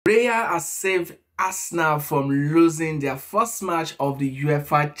Raya has saved Arsenal from losing their first match of the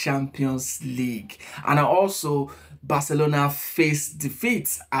UEFA Champions League, and also Barcelona faced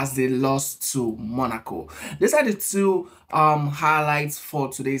defeat as they lost to Monaco. These are the two highlights for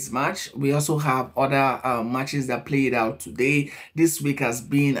today's match. We also have other matches that played out today. This week has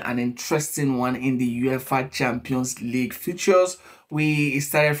been an interesting one in the UEFA Champions League fixtures. We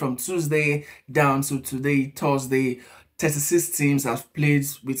started from Tuesday down to today, Thursday. 36 teams have played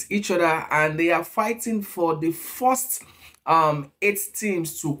with each other, and they are fighting for the first 8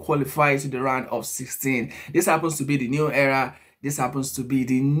 teams to qualify to the round of 16. This happens to be the new era. This happens to be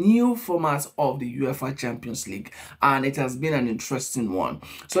the new format of the UEFA Champions League, and it has been an interesting one.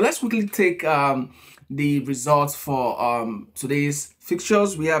 So let's quickly take the results for today's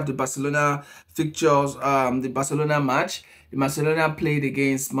fixtures. We have the Barcelona fixtures, the Barcelona match. Barcelona played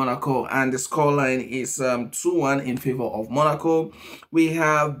against Monaco, and the scoreline is 2-1 in favor of Monaco. We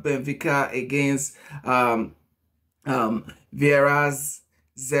have Benfica against Vieira's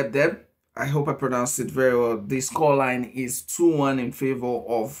Zebdeb. I hope I pronounced it very well. The scoreline is 2-1 in favor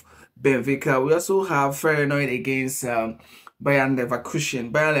of Benfica. We also have Feyenoord against Bayern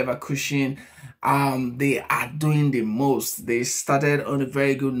Leverkusen. Bayern Leverkusen, they are doing the most. They started on a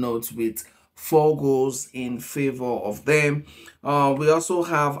very good note with 4 goals in favor of them. We also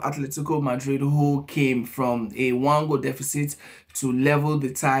have Atletico Madrid, who came from a 1-goal deficit to level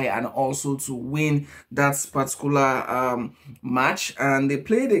the tie and also to win that particular match. And they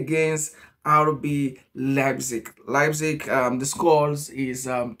played against RB Leipzig. The scores is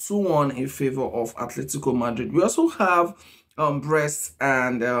 2-1 in favor of Atletico Madrid. We also have Brest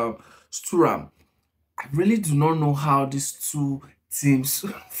and Sturm. I really do not know how these two teams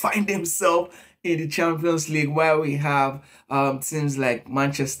find themselves in the Champions League, while we have teams like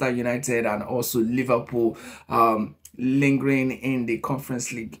Manchester United and also Liverpool lingering in the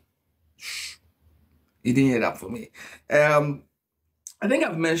Conference League. Shh. You didn't hear that for me. I think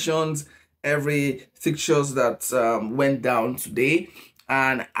I've mentioned every fixtures that went down today,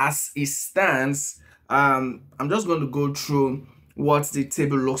 and as it stands, I'm just going to go through what the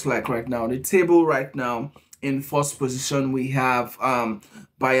table looks like right now. The table right now, in first position we have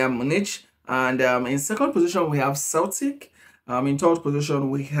Bayern Munich, and in second position we have Celtic. In third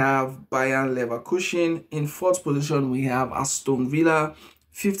position we have Bayern Leverkusen. In fourth position we have Aston Villa.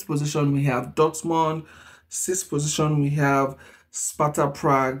 Fifth position we have Dortmund. Sixth position we have Sparta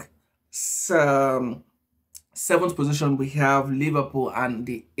Prague. Seventh position we have Liverpool, and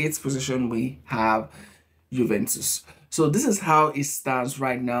the 8th position we have Juventus. So this is how it stands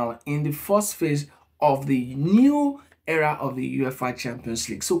right now in the first phase of the new era of the UEFA Champions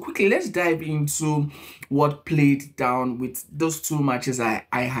League. So quickly, let's dive into what played down with those 2 matches I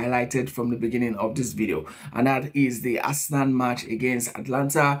highlighted from the beginning of this video, and that is the Arsenal match against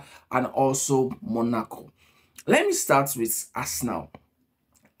Atlanta and also Monaco. Let me start with Arsenal.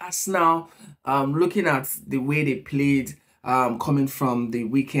 Looking at the way they played coming from the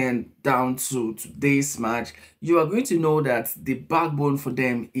weekend down to today's match, you are going to know that the backbone for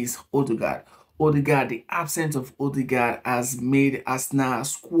them is Odegaard. The absence of Odegaard has made Arsenal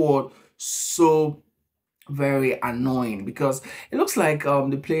squad so very annoying, because it looks like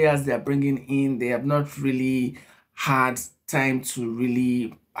the players they are bringing in, they have not really had time to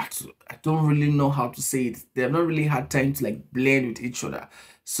really, I don't really know how to say it. They have not really had time to like blend with each other.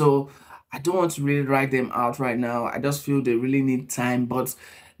 So I don't want to really write them out right now. I just feel they really need time. But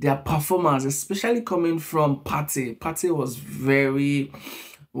their performance, especially coming from Partey was very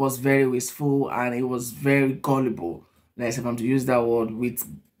wasteful, and it was very gullible. Like, if I'm to use that word, with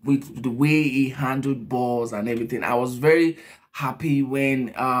the way he handled balls and everything. I was very happy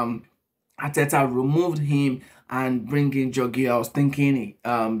when Arteta removed him and bring in Jorginho. I was thinking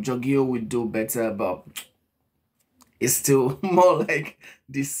Jorginho would do better, but it's still more like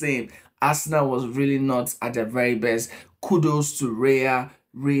the same. Arsenal was really not at their very best. Kudos to Raya.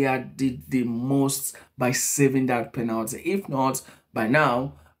 Raya did the most by saving that penalty. If not, by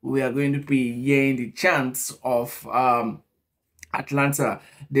now, we are going to be hearing the chants of Atlanta.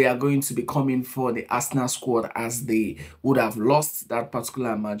 They are going to be coming for the Arsenal squad, as they would have lost that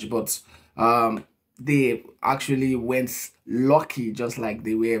particular match. But they actually went lucky, just like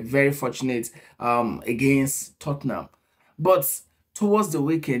they were very fortunate against Tottenham. But towards the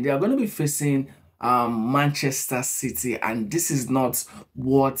weekend, they are going to be facing Manchester City, and this is not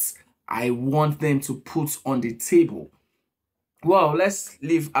what I want them to put on the table. Well, let's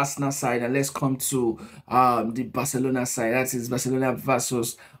leave Arsenal side and let's come to the Barcelona side. That is Barcelona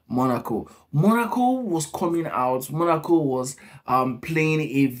versus Monaco. Monaco was coming out. Monaco was playing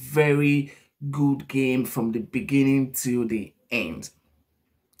a very good game from the beginning to the end.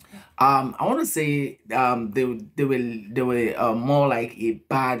 I want to say they were more like a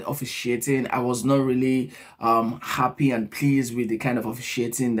bad officiating. I was not really happy and pleased with the kind of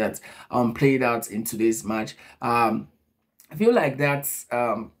officiating that played out in today's match. I feel like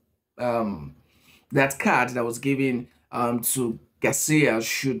um that card that was given to Garcia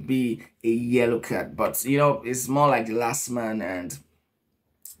should be a yellow card, but it's more like the last man, and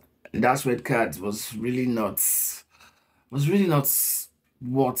that red card was really not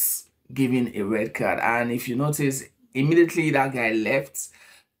worth giving a red card. And if you notice, immediately that guy left,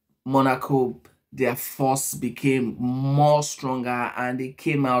 Monaco, their force became more stronger and they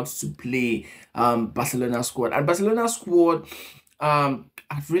came out to play Barcelona squad. And Barcelona squad,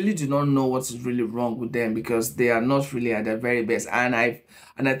 I really do not know what is really wrong with them because they are not really at their very best. And I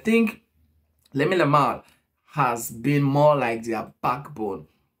think Lamine Yamal has been more like their backbone.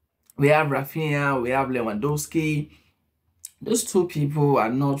 We have Rafinha, we have Lewandowski. Those two people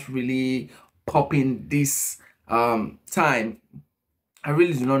are not really popping this time. I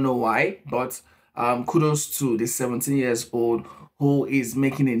really do not know why, but kudos to the 17 years old who is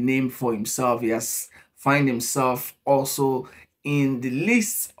making a name for himself. He has find himself also in the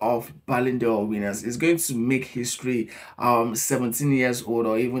list of Ballon d'Or winners. He's going to make history. 17 years old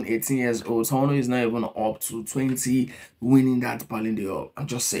or even 18 years old. Someone who is not even up to 20 winning that Ballon d'Or. I'm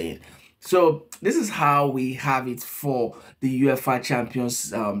just saying. So this is how we have it for the UEFA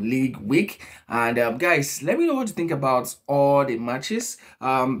Champions League week. And guys, let me know what you think about all the matches.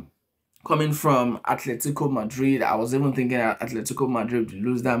 Coming from Atletico Madrid, I was even thinking Atletico Madrid would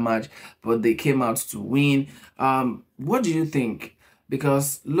lose that match, but they came out to win. What do you think?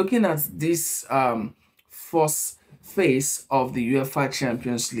 Because looking at this first phase of the UEFA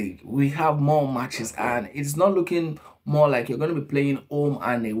Champions League, we have more matches and it's not looking more like you're going to be playing home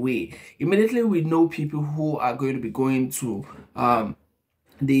and away. Immediately we know people who are going to be going to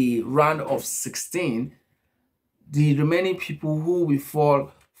the round of 16. The remaining people who will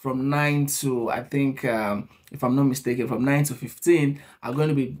fall from 9 to, I think, if I'm not mistaken, from 9 to 15 are going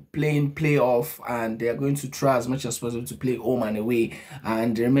to be playing playoff, and they are going to try as much as possible to play home and away,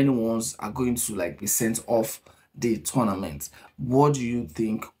 and the remaining ones are going to like be sent off the tournament. What do you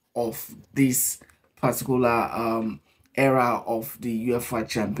think of this particular era of the UEFA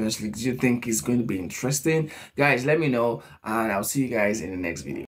Champions League? Do you think it's going to be interesting? Guys, let me know, and I'll see you guys in the next video.